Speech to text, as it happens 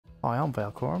Hi, I'm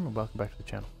Valkorum and welcome back to the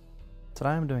channel. Today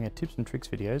I'm doing a tips and tricks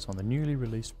videos on the newly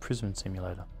released prison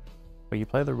simulator, where you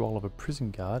play the role of a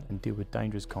prison guard and deal with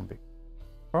dangerous convicts.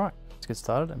 Alright, let's get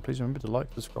started, and please remember to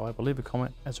like, subscribe or leave a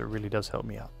comment, as it really does help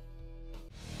me out.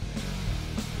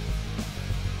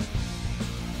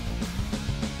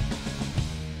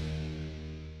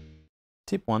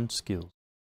 Tip 1. Skills.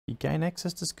 You gain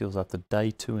access to skills after day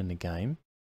 2 in the game,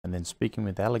 and then speaking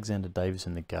with Alexander Davis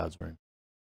in the guards room.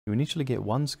 You initially get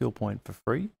 1 skill point for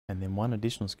free, and then 1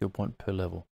 additional skill point per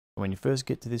level. And when you first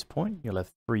get to this point, you'll have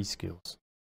 3 skills.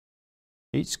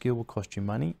 Each skill will cost you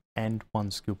money and 1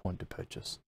 skill point to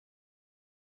purchase.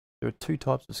 There are 2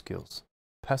 types of skills,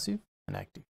 passive and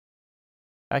active.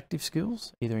 Active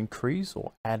skills either increase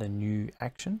or add a new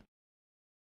action,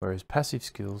 whereas passive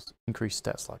skills increase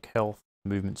stats like health,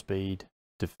 movement speed,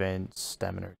 defense,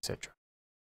 stamina, etc.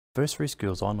 First 3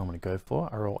 skills I normally go for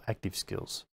are all active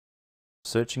skills: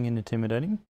 searching and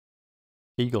intimidating,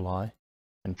 eagle eye,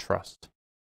 and trust.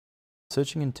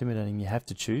 Searching and intimidating you have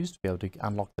to choose to be able to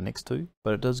unlock the next 2,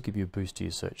 but it does give you a boost to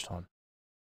your search time.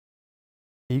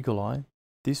 Eagle eye,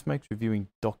 this makes reviewing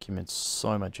documents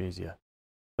so much easier.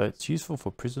 So it's useful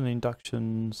for prison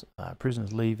inductions,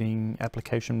 prisoners leaving,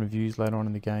 application reviews later on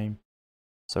in the game.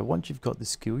 So once you've got this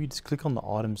skill, you just click on the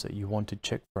items that you want to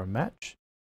check for a match,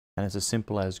 and it's as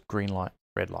simple as green light,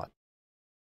 red light.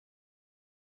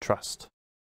 Trust.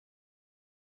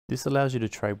 This allows you to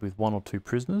trade with 1 or 2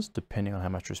 prisoners depending on how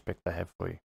much respect they have for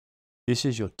you. This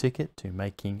is your ticket to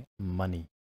making money.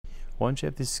 Once you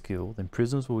have this skill, then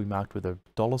prisoners will be marked with a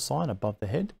 $sign above the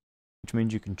head, which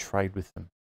means you can trade with them.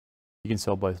 You can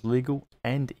sell both legal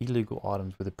and illegal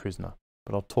items with a prisoner,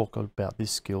 but I'll talk about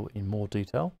this skill in more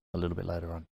detail a little bit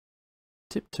later on.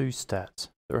 Tip 2. Stats.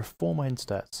 There are 4 main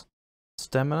stats: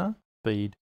 stamina,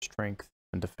 speed, strength,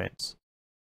 and defense.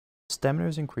 Stamina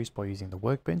is increased by using the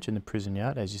workbench in the prison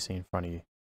yard, as you see in front of you.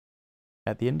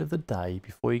 At the end of the day,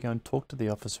 before you go and talk to the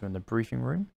officer in the briefing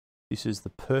room, this is the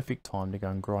perfect time to go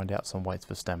and grind out some weights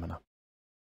for stamina.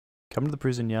 Come to the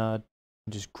prison yard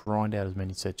and just grind out as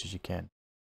many sets as you can.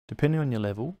 Depending on your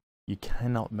level, you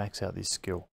cannot max out this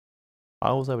skill.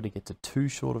 I was able to get to 2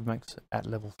 short of max at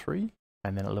level 3,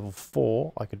 and then at level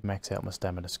 4 I could max out my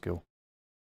stamina skill.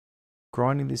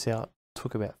 Grinding this out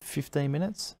took about 15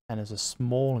 minutes and is a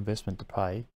small investment to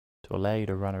pay to allow you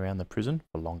to run around the prison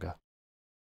for longer.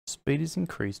 Speed is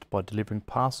increased by delivering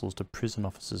parcels to prison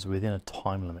officers within a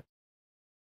time limit.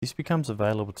 This becomes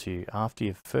available to you after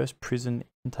your first prison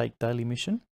intake daily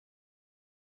mission,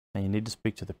 and you need to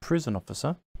speak to the prison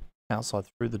officer outside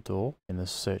through the door in the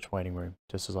search waiting room,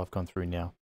 just as I've gone through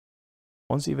now.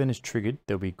 Once the event is triggered,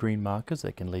 there will be green markers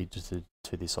that can lead you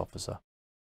to this officer.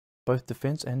 Both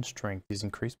defense and strength is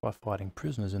increased by fighting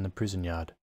prisoners in the prison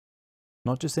yard.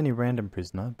 Not just any random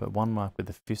prisoner, but one marked with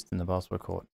a fist in the basketball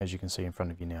court, as you can see in front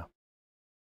of you now.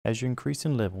 As you increase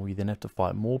in level, you then have to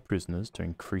fight more prisoners to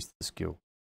increase the skill.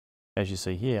 As you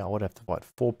see here, I would have to fight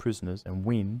 4 prisoners and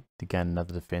win to gain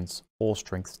another defense or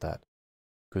strength stat,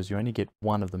 because you only get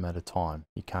 1 of them at a time.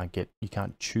 You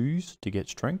can't choose to get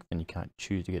strength, and you can't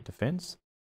choose to get defense.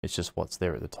 It's just what's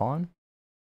there at the time,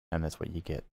 and that's what you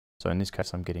get. So in this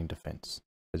case, I'm getting defense,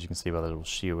 as you can see by the little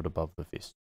shield above the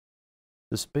fist.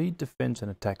 The speed, defense,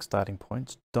 and attack starting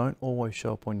points don't always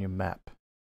show up on your map,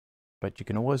 but you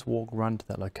can always run to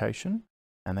that location,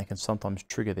 and they can sometimes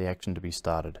trigger the action to be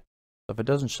started. So if it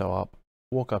doesn't show up,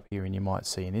 walk up here and you might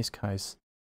see, in this case,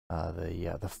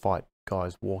 the fight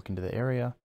guys walk into the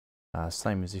area.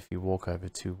 Same as if you walk over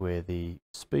to where the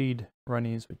speed run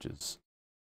is, which is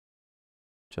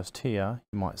just here,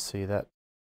 you might see that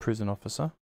prison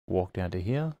officer walk down to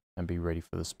here and be ready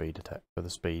for the speed attack, for the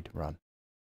speed run.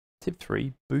 Tip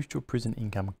 3. Boost your prison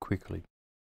income quickly.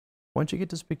 Once you get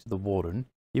to speak to the warden,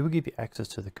 he will give you access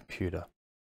to the computer.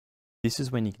 This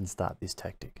is when you can start this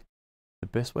tactic. The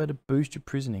best way to boost your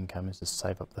prison income is to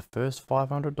save up the first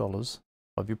 $500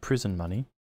 of your prison money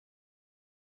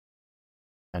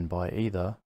and buy either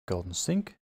a golden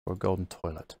sink or a golden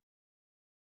toilet.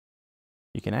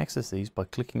 You can access these by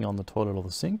clicking on the toilet or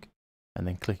the sink and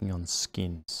then clicking on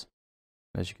skins.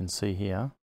 As you can see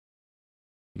here,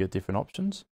 you get different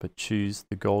options, but choose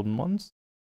the golden ones.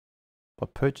 By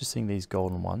purchasing these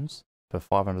golden ones for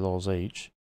 $500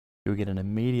 each, you'll get an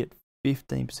immediate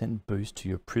 15% boost to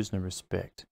your prisoner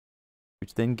respect,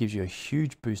 which then gives you a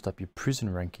huge boost up your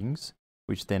prison rankings,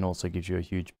 which then also gives you a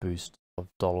huge boost of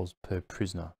dollars per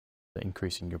prisoner, so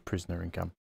increasing your prisoner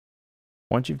income.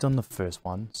 Once you've done the first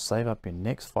one, save up your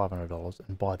next $500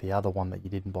 and buy the other one that you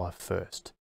didn't buy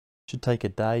first. Should take a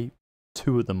day,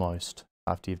 2 at the most,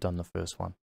 after you've done the first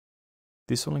one.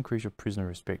 This will increase your prisoner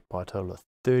respect by a total of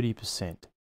 30%,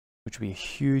 which will be a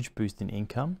huge boost in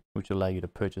income, which will allow you to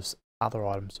purchase other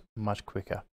items much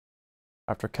quicker.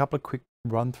 After a couple of quick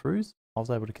run-throughs, I was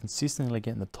able to consistently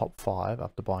get in the top 5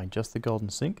 after buying just the golden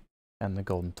sink and the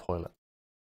golden toilet.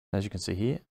 As you can see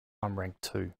here, I'm ranked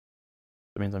 2.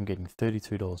 That means I'm getting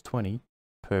 $32.20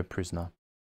 per prisoner.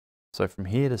 So from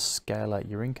here to scale out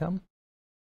your income,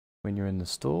 when you're in the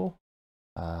store,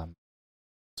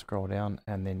 scroll down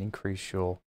and then increase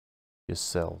your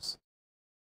cells.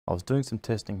 I was doing some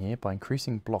testing here by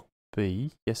increasing block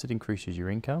B. Yes, it increases your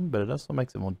income, but it also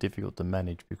makes it more difficult to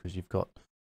manage because you've got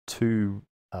 2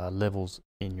 levels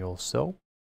in your cell.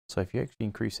 So if you actually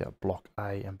increase out block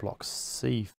A and block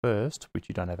C first, which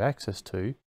you don't have access to,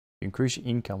 you increase your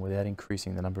income without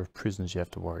increasing the number of prisoners you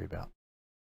have to worry about.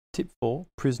 Tip 4,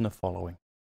 prisoner following.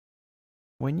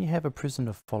 When you have a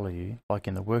prisoner follow you, like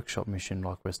in the workshop mission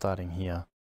like we're starting here,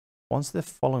 once they're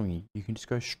following you, you can just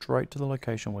go straight to the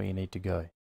location where you need to go.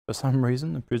 For some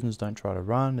reason, the prisoners don't try to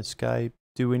run, escape,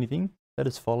 do anything. They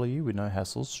just follow you with no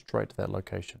hassles straight to that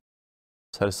location.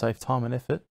 So to save time and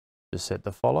effort, just set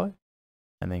the follow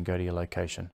and then go to your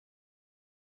location.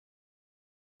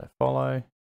 So follow.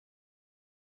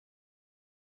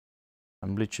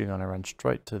 I'm literally going to run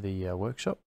straight to the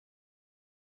workshop.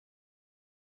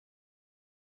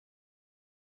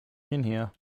 In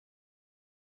here.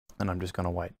 And I'm just going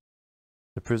to wait.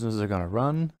 The prisoners are going to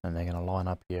run and they're going to line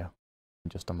up here in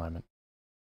just a moment.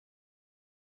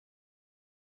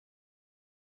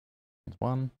 There's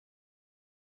 1,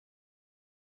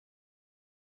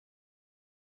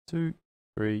 2,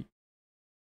 3,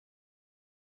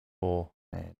 4,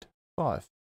 and 5.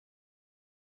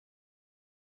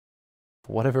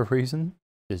 For whatever reason,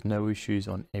 there's no issues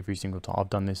on every single time. I've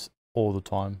done this all the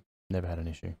time, never had an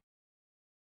issue.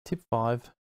 Tip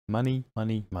 5, money,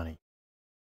 money, money.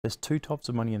 There's 2 types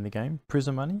of money in the game,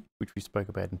 prison money, which we spoke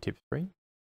about in tip 3,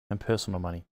 and personal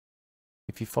money.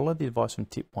 If you follow the advice from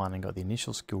tip 1 and got the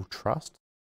initial skill trust,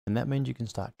 then that means you can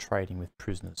start trading with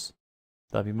prisoners.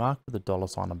 They'll be marked with a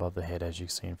 $sign above the head as you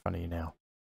see in front of you now.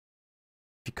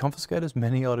 If you confiscate as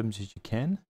many items as you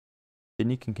can, then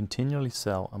you can continually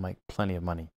sell and make plenty of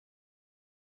money.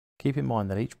 Keep in mind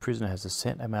that each prisoner has a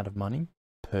set amount of money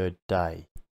per day,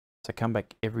 so come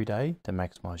back every day to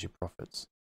maximize your profits.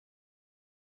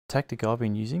 The tactic I've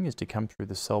been using is to come through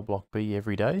the cell block B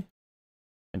every day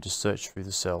and just search through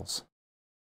the cells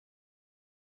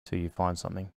till you find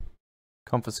something.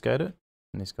 Confiscate it,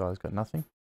 and this guy's got nothing.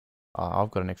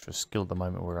 I've got an extra skill at the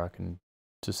moment where I can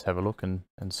just have a look and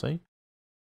see.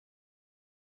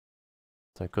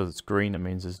 So because it's green, it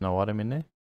means there's no item in there.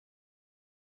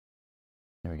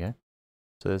 There we go.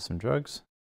 So there's some drugs.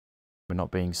 We're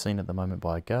not being seen at the moment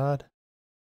by a guard,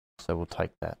 so we'll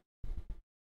take that.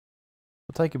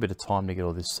 It'll take a bit of time to get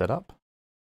all this set up.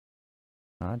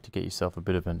 Alright, to get yourself a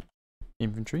bit of an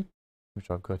inventory,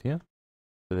 which I've got here.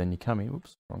 So then you come in,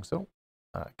 oops, wrong cell.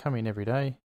 Come in every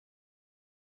day,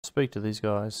 speak to these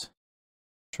guys,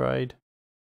 trade,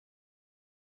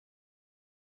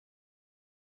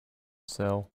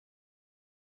 sell,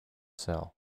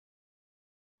 sell.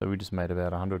 So we just made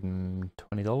about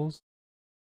 $120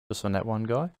 just on that one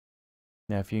guy.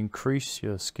 Now if you increase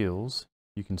your skills,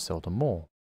 you can sell to more.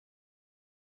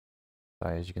 So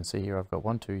as you can see here, I've got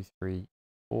 1, 2, 3,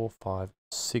 4, 5,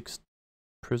 6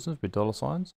 prisoners with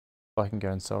 $signs. I can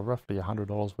go and sell roughly $100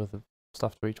 worth of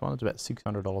stuff to each one. It's about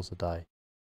 $600 a day.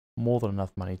 More than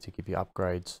enough money to give you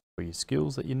upgrades for your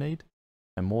skills that you need,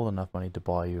 and more than enough money to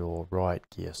buy your riot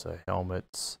gear, so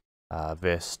helmets,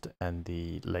 vest, and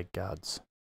the leg guards.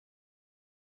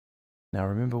 Now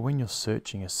remember, when you're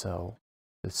searching a cell,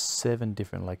 there's 7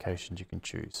 different locations you can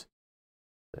choose.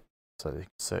 So you can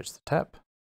search the tap,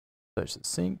 search the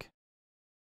sink,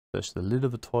 search the lid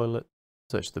of the toilet,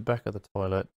 search the back of the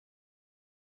toilet,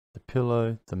 the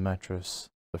pillow, the mattress,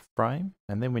 the frame,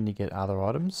 and then when you get other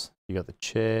items, you got the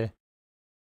chair,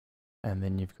 and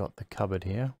then you've got the cupboard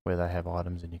here where they have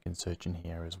items and you can search in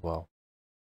here as well.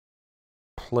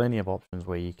 Plenty of options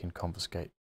where you can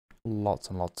confiscate lots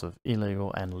and lots of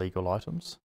illegal and legal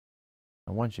items.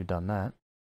 And once you've done that,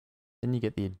 then you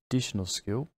get the additional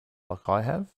skill like I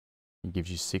have. It gives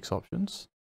you 6 options.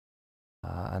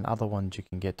 And other ones you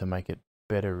can get to make it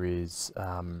better is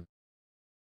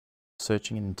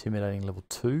searching and intimidating level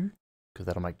 2, because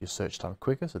that'll make your search time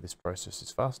quicker, so this process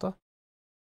is faster.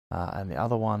 And the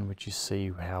other one, which you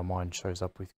see how mine shows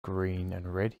up with green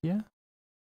and red here,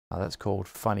 that's called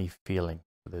funny feeling.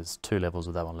 So there's 2 levels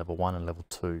of that one, level 1 and level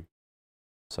 2.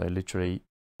 So literally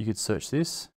you could search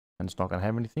this and it's not going to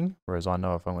have anything, whereas I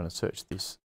know if I'm going to search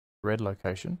this red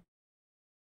location,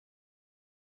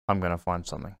 I'm going to find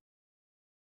something.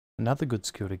 Another good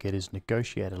skill to get is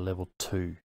negotiator level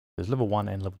 2. There's level 1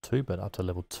 and level 2, but up to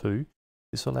level 2,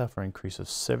 this will allow for an increase of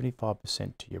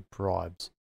 75% to your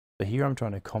bribes. So here I'm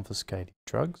trying to confiscate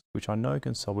drugs, which I know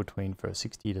can sell between for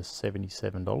 $60 to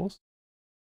 $77,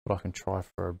 but I can try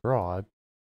for a bribe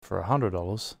for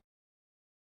 $100.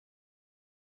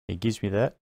 It gives me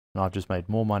that, and I've just made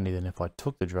more money than if I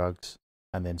took the drugs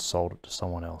and then sold it to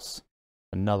someone else.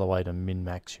 Another way to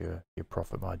min-max your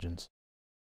profit margins.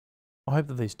 I hope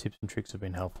that these tips and tricks have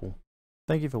been helpful.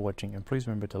 Thank you for watching, and please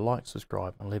remember to like,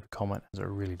 subscribe, and leave a comment, as it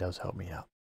really does help me out.